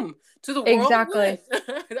whom? To the world? Exactly.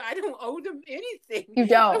 I don't owe them anything. You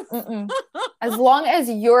don't. As long as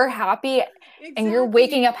you're happy and you're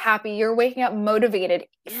waking up happy, you're waking up motivated,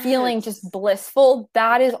 feeling just blissful,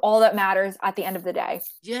 that is all that matters at the end of the day.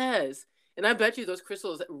 Yes. And I bet you those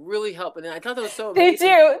crystals really help. And I thought that was so amazing.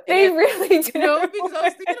 They do. They really do. Because I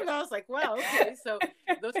was thinking about it, I was like, wow, okay. So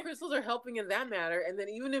those crystals are helping in that matter. And then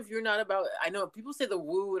even if you're not about, I know people say the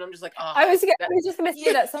woo, and I'm just like, oh. I was just going to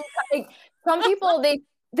say that. Some people,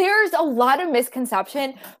 there's a lot of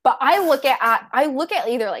misconception, but I look at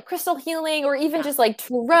either like crystal healing or even just like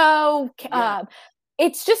tarot,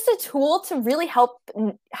 it's just a tool to really help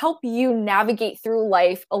you navigate through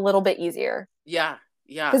life a little bit easier. Yeah.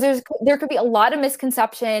 Yeah. Because there could be a lot of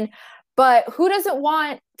misconception, but who doesn't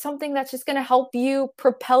want something that's just going to help you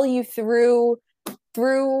propel you through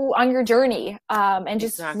on your journey, and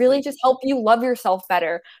just really just help you love yourself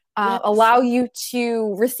better, Yes. allow you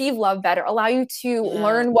to receive love better, allow you to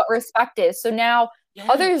learn what respect is. So now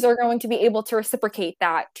others are going to be able to reciprocate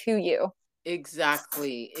that to you.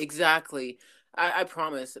 Exactly. Exactly. I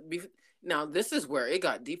promise. Now, this is where it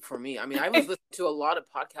got deep for me. I mean, I was listening to a lot of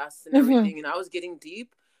podcasts and everything, and I was getting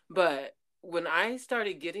deep. But when I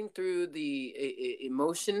started getting through the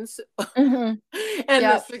emotions and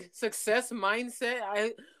the success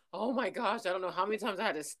mindset, oh my gosh, I don't know how many times I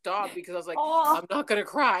had to stop because I was like, I'm not going to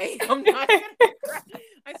cry. I'm not going to cry.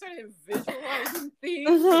 I started visualizing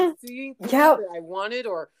things and seeing things that I wanted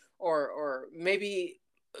or maybe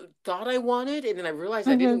thought I wanted, and then I realized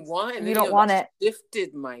I didn't want, and then you don't want it.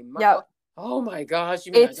 Shifted my mind. Oh my gosh,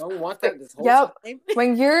 you mean I don't want that this whole time?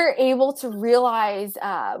 When you're able to realize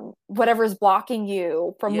whatever's blocking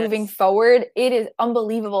you from moving forward, it is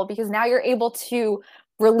unbelievable, because now you're able to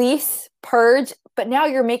release, purge, but now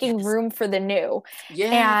you're making room for the new.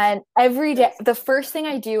 And every day, the first thing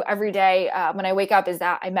I do every day when I wake up is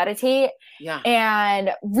that I meditate.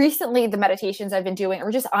 And recently the meditations I've been doing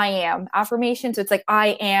are just I am affirmations. So it's like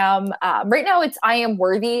I am, right now it's I am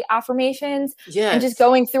worthy affirmations. And just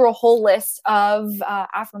going through a whole list of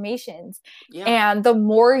affirmations. And the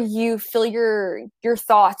more you fill your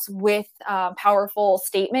thoughts with powerful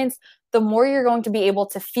statements, the more you're going to be able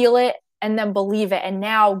to feel it and then believe it, and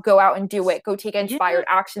now go out and do it. Go take inspired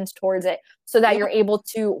actions towards it, so that you're able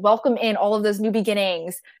to welcome in all of those new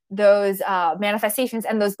beginnings, those manifestations,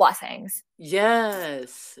 and those blessings.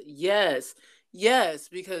 Yes.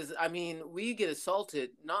 Because I mean, we get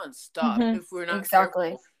assaulted nonstop if we're not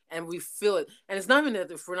careful, and we feel it. And it's not even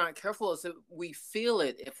that if we're not careful; it's that we feel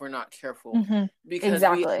it if we're not careful, because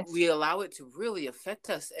we allow it to really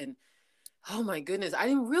affect us. And oh my goodness, I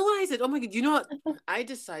didn't realize it. Oh my God, you know what? I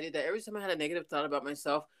decided that every time I had a negative thought about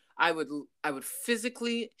myself, I would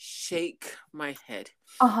physically shake my head.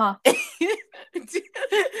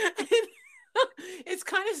 It's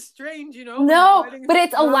kind of strange, you know? No, but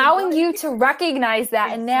it's allowing you to recognize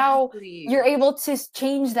that. And now you're able to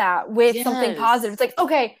change that with something positive. It's like,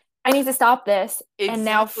 okay, I need to stop this. And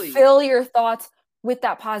now fill your thoughts with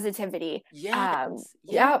that positivity.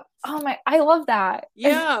 Oh my, I love that.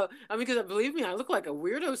 I mean, because believe me, I look like a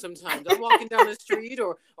weirdo sometimes. I'm walking down the street,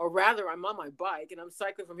 or rather I'm on my bike and I'm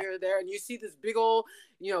cycling from here to there, and you see this big old,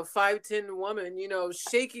 5'10" woman,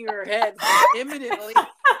 shaking her head imminently.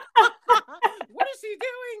 What is she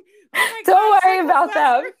doing? Oh my Don't worry about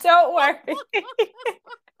them. Don't worry.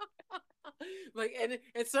 Like,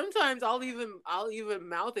 and sometimes I'll even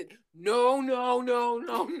mouth it. No.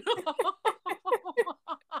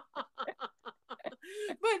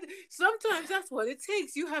 But sometimes that's what it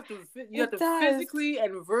takes. You have to physically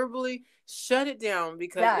and verbally shut it down,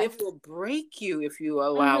 because it will break you if you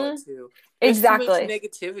allow it to. There's too much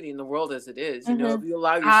negativity in the world as it is. If you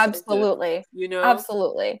allow yourself to,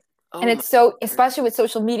 absolutely. And it's so, especially with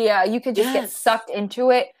social media, you could just get sucked into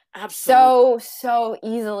it so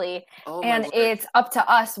easily. And it's up to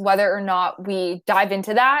us whether or not we dive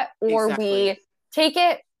into that, or we take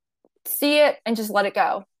it, see it, and just let it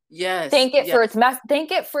go. Thank it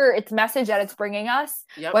for its message that it's bringing us,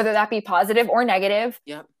 whether that be positive or negative.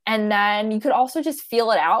 And then you could also just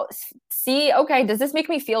feel it out. See, okay, does this make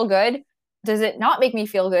me feel good? Does it not make me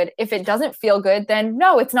feel good? If it doesn't feel good, then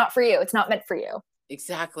no, it's not for you. It's not meant for you.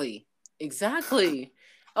 Exactly.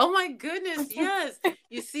 Oh my goodness, yes.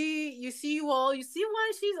 You see you all. You see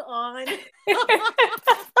why she's on.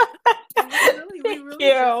 we really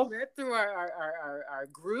just met through our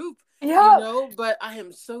group. But I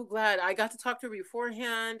am so glad I got to talk to her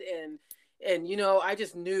beforehand, and I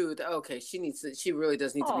just knew that, okay, she really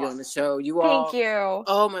does need to be on the show. Thank you.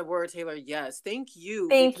 Oh my word, Taylor. Yes. Thank you.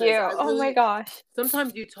 Thank you. Oh my gosh.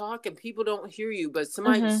 Sometimes you talk and people don't hear you, but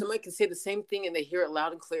somebody can say the same thing and they hear it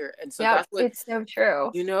loud and clear. And so that's what, it's so true.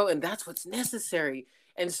 And that's what's necessary.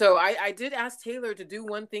 And so I did ask Taylor to do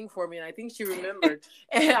one thing for me, and I think she remembered.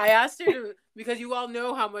 And I asked her to, because you all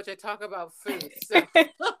know how much I talk about food. So.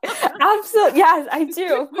 Absolutely. Yes, I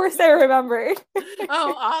do. Of course I remembered.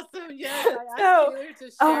 Oh, awesome. Yes. I asked Taylor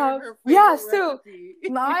to share her favorite recipe.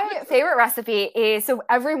 My favorite recipe is, so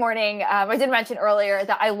every morning, I did mention earlier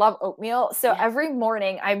that I love oatmeal. So every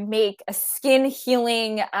morning I make a skin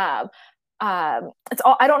healing it's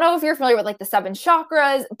all, I don't know if you're familiar with like the 7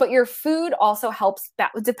 chakras, but your food also helps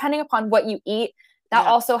depending upon what you eat, that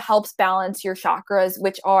also helps balance your chakras,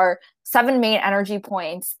 which are 7 main energy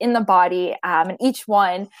points in the body, and each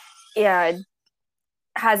one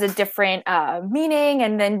has a different meaning.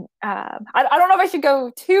 And then I don't know if I should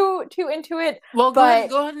go too into it. Well, but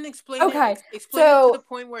go ahead and explain okay. it. Explain it to the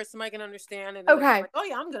point where somebody can understand, and okay. Like, oh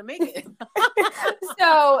yeah, I'm gonna make it.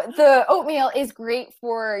 So the oatmeal is great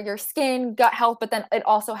for your skin, gut health, but then it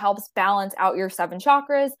also helps balance out your 7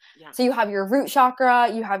 chakras. Yeah. So you have your root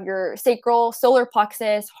chakra, you have your sacral, solar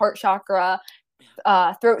plexus, heart chakra,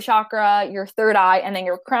 throat chakra, your third eye, and then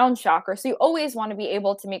your crown chakra. So you always want to be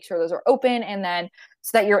able to make sure those are open, and then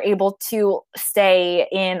so that you're able to stay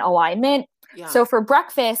in alignment. Yeah. So for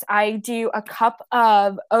breakfast, I do a cup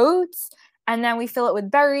of oats, and then we fill it with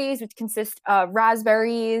berries, which consist of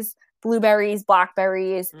raspberries, blueberries,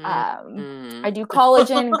 blackberries. I do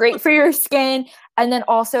collagen, great for your skin, and then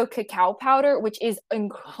also cacao powder, which is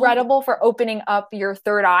incredible for opening up your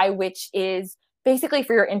third eye, which is basically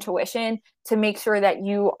for your intuition, to make sure that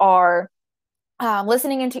you are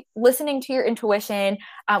listening to your intuition,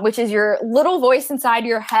 which is your little voice inside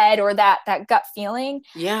your head, or that gut feeling.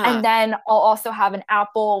 Yeah. And then I'll also have an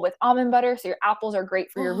apple with almond butter. So your apples are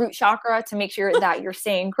great for your root chakra, to make sure that you're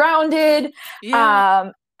staying grounded.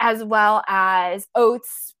 Yeah. As well as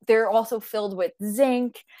oats. They're also filled with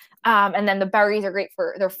zinc. And then the berries are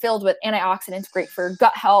they're filled with antioxidants, great for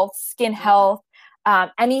gut health, skin health.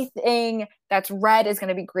 Anything that's red is going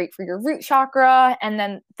to be great for your root chakra. And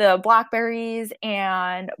then the blackberries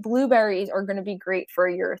and blueberries are going to be great for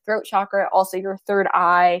your throat chakra, also your third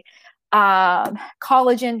eye.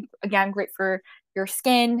 Collagen, again, great for your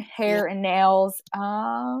skin, hair, and nails.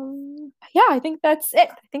 Yeah, I think that's it.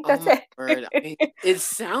 It. Word. I mean, it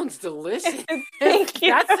sounds delicious. Thank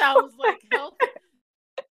you. That sounds like healthy.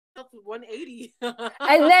 180. And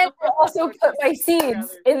then I'll also put my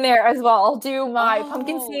seeds in there as well. I'll do my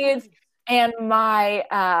pumpkin seeds and my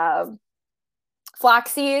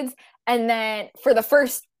flax seeds, and then for the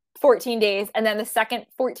first 14 days, and then the second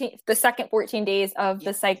 14 days of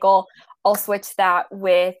the cycle, I'll switch that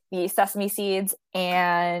with the sesame seeds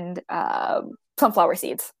and sunflower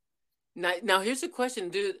seeds. Now here's a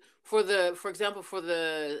question, for example, for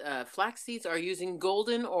the flax seeds, are you using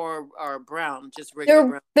golden or brown, just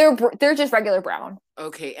regular brown? They're just regular brown.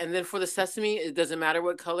 Okay, and then for the sesame, it doesn't matter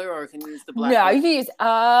what color, or can you use the black? No, you can use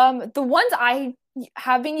the ones I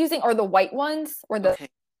have been using are the white ones, or the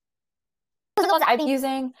ones I've been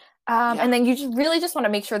using. And then you just want to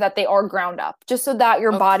make sure that they are ground up, just so that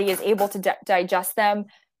your body is able to digest them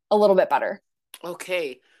a little bit better.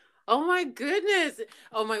 Okay. Oh my goodness.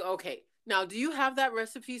 Okay. Now, do you have that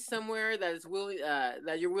recipe somewhere that is willing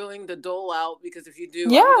that you're willing to dole out? Because if you do,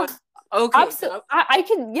 okay, absolutely.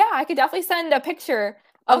 I could definitely send a picture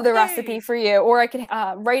of the recipe for you, or I could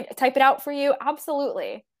type it out for you.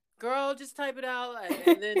 Absolutely. Girl, just type it out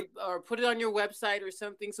and then or put it on your website or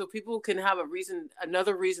something, so people can have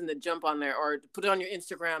another reason to jump on there, or put it on your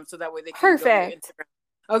Instagram, so that way they can go to your Instagram.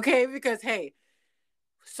 Okay, because hey,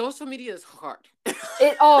 social media is hard.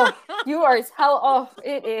 You are hell.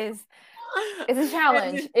 It is. It's a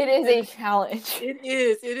challenge. It is a challenge. It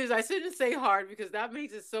is. I shouldn't say hard, because that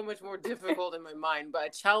makes it so much more difficult in my mind. But a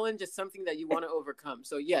challenge is something that you want to overcome.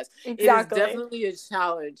 So yes, exactly. It is definitely a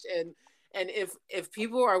challenge. And if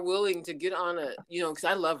people are willing to get on because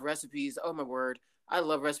I love recipes. Oh my word. I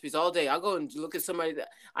love recipes all day. I'll go and look at somebody that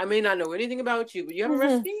I may not know anything about you, but you have a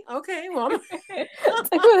recipe? Okay, well.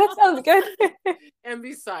 That sounds good. And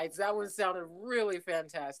besides, that one sounded really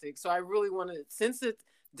fantastic. So I really want to, since it's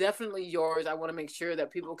definitely yours, I want to make sure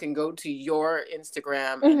that people can go to your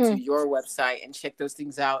Instagram and to your website and check those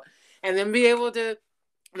things out, and then be able to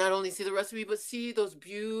not only see the recipe, but see those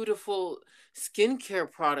beautiful skincare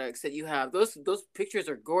products that you have. Those pictures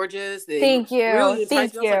are gorgeous. Thank you. Really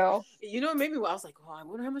Thank you. Like, maybe I was like, I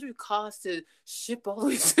wonder how much it would cost to ship all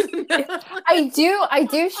these. I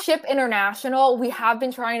do ship international. We have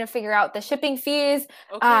been trying to figure out the shipping fees.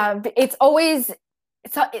 Okay. It's always,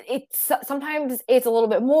 it's sometimes it's a little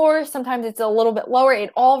bit more, sometimes it's a little bit lower.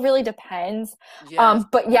 It all really depends. Yes,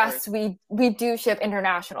 but yes, we do ship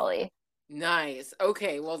internationally. Nice.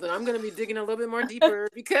 Okay. Well, then I'm going to be digging a little bit more deeper,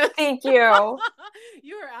 because thank you.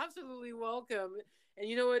 You are absolutely welcome. And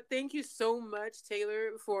you know what? Thank you so much,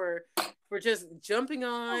 Taylor, for just jumping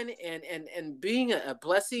on and being a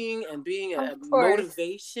blessing and being a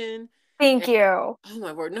motivation. Thank you. Oh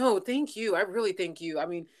my word. No, thank you. I really thank you. I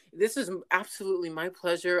mean, this is absolutely my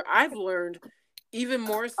pleasure. I've learned even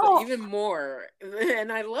more.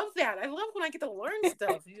 And I love that. I love when I get to learn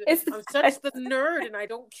stuff. I'm such the nerd, and I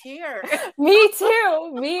don't care. Me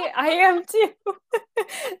too. I am too.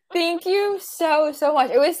 Thank you so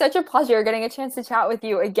much. It was such a pleasure getting a chance to chat with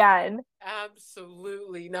you again.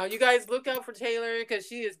 Absolutely. Now, you guys look out for Taylor because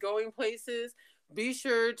she is going places. Be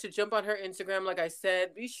sure to jump on her Instagram, like I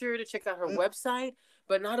said. Be sure to check out her website.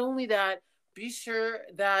 But not only that, be sure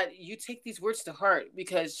that you take these words to heart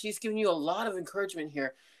because she's giving you a lot of encouragement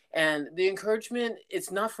here. And the encouragement,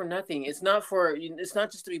 it's not for nothing. It's not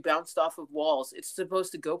just to be bounced off of walls. It's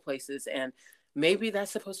supposed to go places. And maybe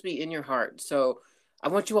that's supposed to be in your heart. So I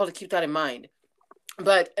want you all to keep that in mind.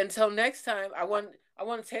 But until next time, I want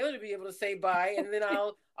Taylor to be able to say bye, and then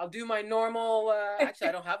I'll do my normal. Actually,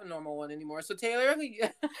 I don't have a normal one anymore. So Taylor,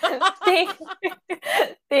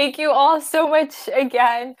 thank you all so much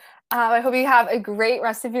again. I hope you have a great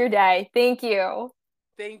rest of your day. Thank you.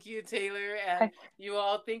 Thank you, Taylor, and you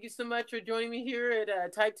all. Thank you so much for joining me here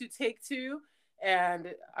at Type 2 Take 2.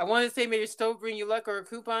 And I want to say, may your stove bring you luck or a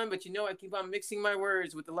coupon, but I keep on mixing my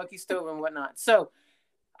words with the lucky stove and whatnot. So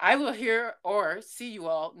I will hear or see you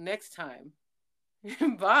all next time.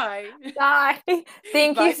 Bye. Bye.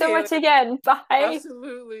 Thank you so much again. Bye.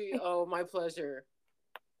 Absolutely. Oh, my pleasure.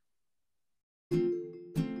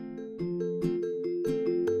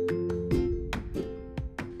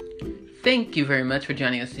 Thank you very much for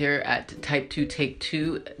joining us here at Type 2 Take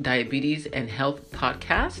 2 Diabetes and Health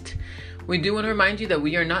Podcast. We do want to remind you that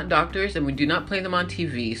we are not doctors and we do not play them on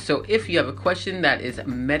TV. So if you have a question that is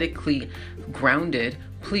medically grounded,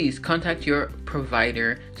 please contact your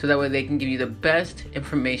provider so that way they can give you the best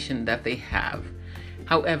information that they have.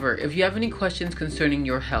 However, if you have any questions concerning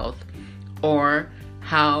your health or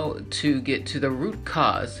how to get to the root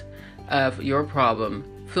cause of your problem,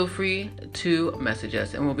 feel free to message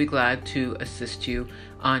us and we'll be glad to assist you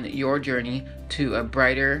on your journey to a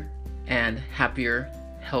brighter and happier,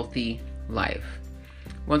 healthy life.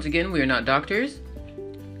 Once again, we are not doctors.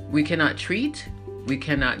 We cannot treat, we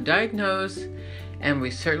cannot diagnose, and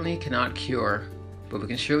we certainly cannot cure, but we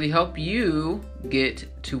can surely help you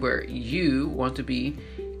get to where you want to be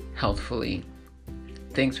healthfully.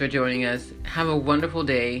 Thanks for joining us. Have a wonderful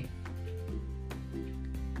day.